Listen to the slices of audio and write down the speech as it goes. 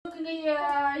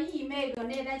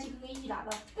那个奶去给姨拉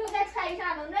的。都在穿衣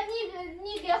裳呢，那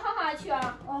你跟航航去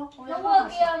啊？哦，那我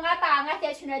跟俺爸俺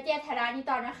先去那点菜了，你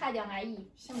到那喊叫俺姨。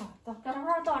行吧，等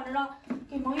会儿到那了，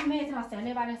给梦雨买上酸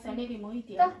奶，把这酸奶给梦雨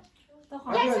点。等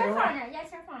会儿。眼前放着，眼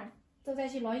前放着。都再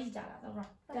去老姨家了，等会儿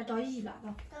再找姨了，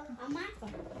等。好吗？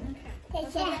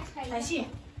拆鞋，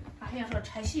俺要说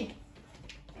拆鞋。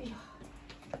哎呀，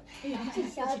哎呀，这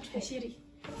小拆鞋的。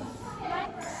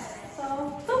走，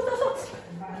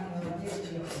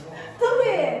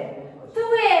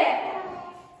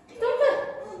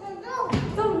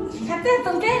走，你看再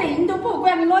走改的，你都不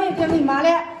管你姥爷跟你妈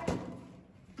了。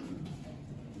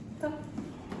走。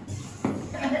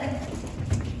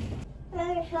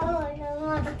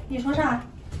你说啥？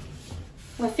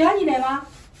我想你来吗？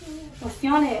我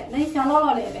想来，那你想姥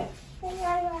姥来呗？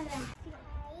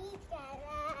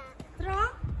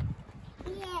啥？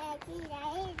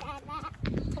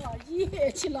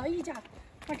去老姨家，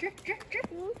我这，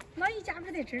老姨家不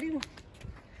是在这里吗？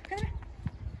看这。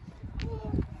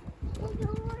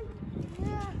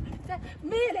咱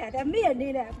买了，咱买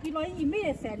来了，给老姨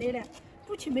买酸奶了，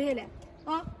不去买了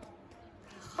啊？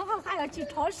还要去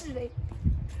超市嘞。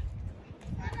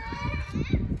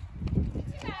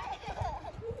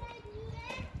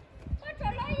我找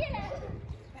老爷来。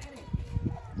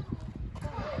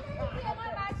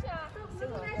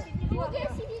我跟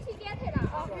西西去点菜了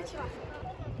啊，快去吧。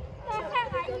再喊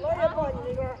俺姨。老爷抱你那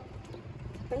个，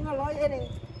等个老爷嘞。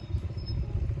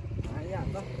哎呀，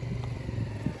走。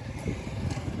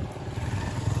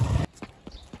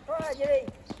多少斤嘞？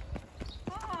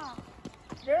啊，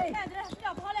这嘞。看这比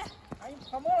较跑嘞。哎，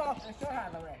跑毛了，小啥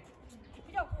子嘞？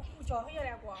比较不教回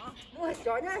来过啊。我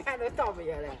小年前都到不下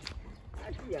来，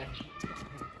俺弟呀。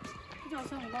比较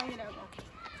小老爷来过，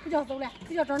比较走了，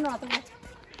比较找那走了。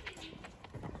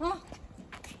啊。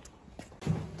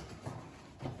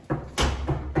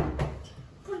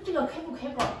不是这个开不开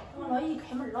高？我老姨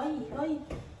开门，老姨，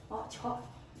哦，瞧，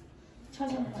这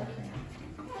是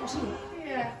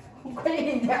快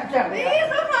一点，这个。哎，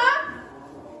好好，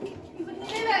你不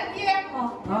听来你？啊。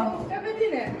这不听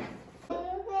来。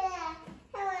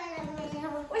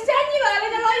我想你了，那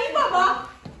个老姨宝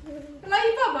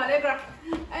宝，那个。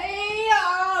哎呀，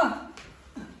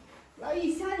老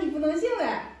姨想你不能行了。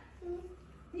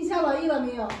你想老姨了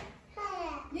没有？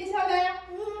你想没？来，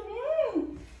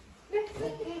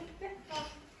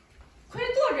快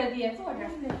坐着的，坐着。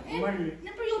哎，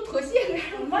那不是有拖鞋吗？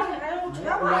我这还有穿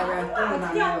袜，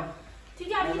提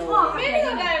家里床。没那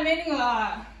个干，没那个。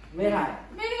没啥。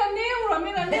没那个奶屋了，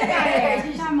没那奶干。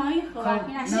这啥忙一喝，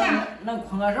给俺下。能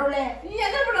空个手嘞？你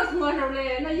那不能空个手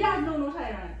嘞，那牙弄啥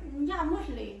样？你牙没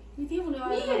事嘞，你顶不了。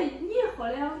你好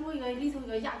了，我一个里头一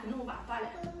个牙根弄拔了。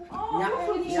哦，我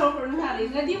说你小会儿那啥嘞，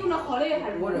那顶不了好嘞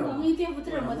还是？我你顶不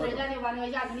得没得，咱就把那个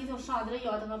牙根里头上点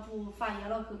药，等它不发炎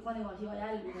了，搁那个咬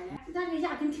牙里头呢。咱这个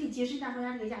牙根挺结实，咱说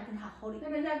咱这个牙根还好嘞。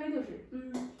咱这牙根就是，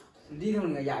里头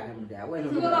那个牙根不在，外头。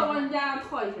这个到往家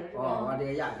套一下是吧？哦，把这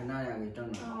个牙根那样给整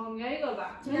了。哦，挨一个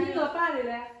吧，那一个拔的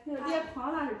嘞，那个脸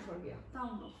胖了是出的，当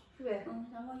不着，是呗？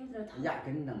咱往有点烫。牙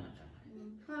根整了。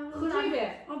喝水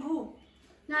呗。不，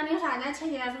俺那个啥，咱前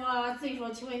天说自己说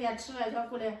7块钱吃完小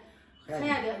过来。还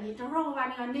呀的，你正好我把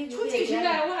那个奶出去吃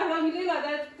饭，我还说你累了，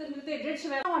咱在这吃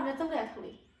饭。往这走来头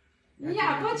嘞。你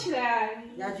家不去了？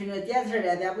俺去那点菜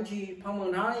了，咱不去碰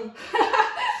碰场嘞。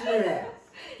是嘞，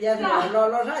点菜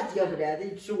老啥接不来，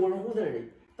得吃温乎点的。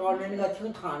到那个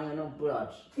挺烫那个能不要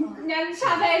吃。俺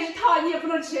啥菜是烫你也不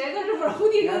能吃，都是温乎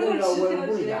的能能吃温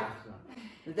乎的喝。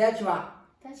那咱去吧。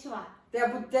咱去吧。咱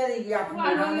不在那个碰碰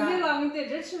场。我说你累了，你在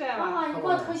这吃饭吧。你给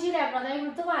我脱鞋来，不咱一会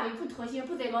儿走完里不脱鞋，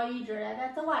不在老姨这儿了，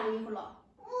咱走完里以后了。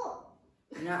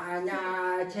俺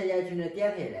前天去那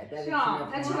点菜了，咱去那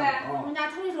咱去呗。人家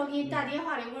头一说给你打电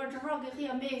话的，我说正好给黑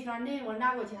爷买一箱奶，我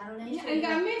拿过去，他说那。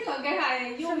俺买这干啥？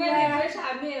有俺那边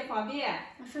啥买方便。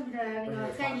顺便那个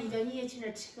赶紧叫你也去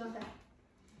那吃个饭。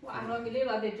我说你累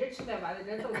了，在这吃饭吧，在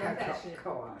这走着再吃。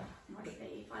没事，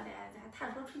反正咱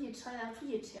他说出去吃，咱出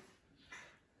去吃。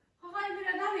好好，你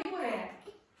在这哪里过来？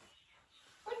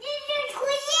我这是脱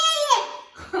鞋耶。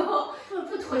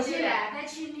不脱鞋了，咱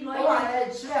去你老爷。我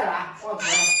吃饭了，我脱。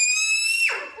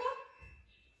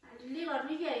离了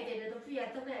这远一点的都不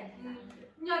愿走了，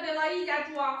你要在老姨家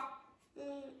住啊？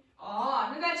哦，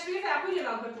那咱吃完饭回去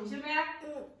了，可住行没？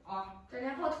哦。这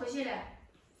天好脱鞋了。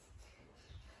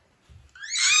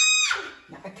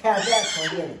那看着咱脱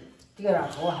鞋的，这个让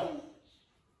脱，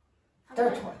这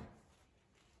脱。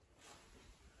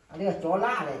俺这个脚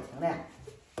辣的挺嘞。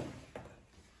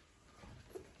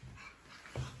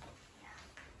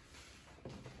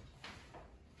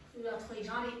要脱衣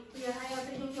裳的，这还要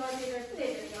这种脚在这带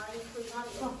着呢，要脱衣裳的。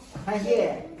穿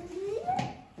鞋。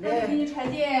来，给你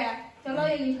穿鞋。叫姥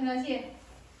爷给你穿条鞋。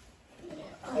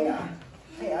哎呀，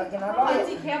跟他老姥爷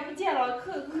几天不见了，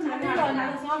可哪知道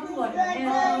哪都想坐着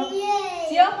呢。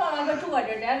结婚了可坐着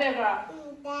在外边儿。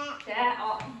在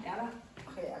哦，来吧。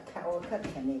哎呀，看我可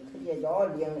甜的，可也要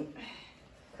领的，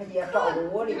可也照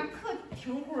顾我的。可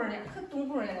听话呢，可懂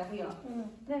事呢，那回了。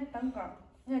来当杆儿，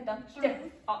来当这，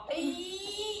好，哎，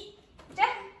这，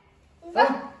走，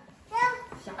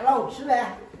下楼吃呗。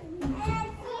哎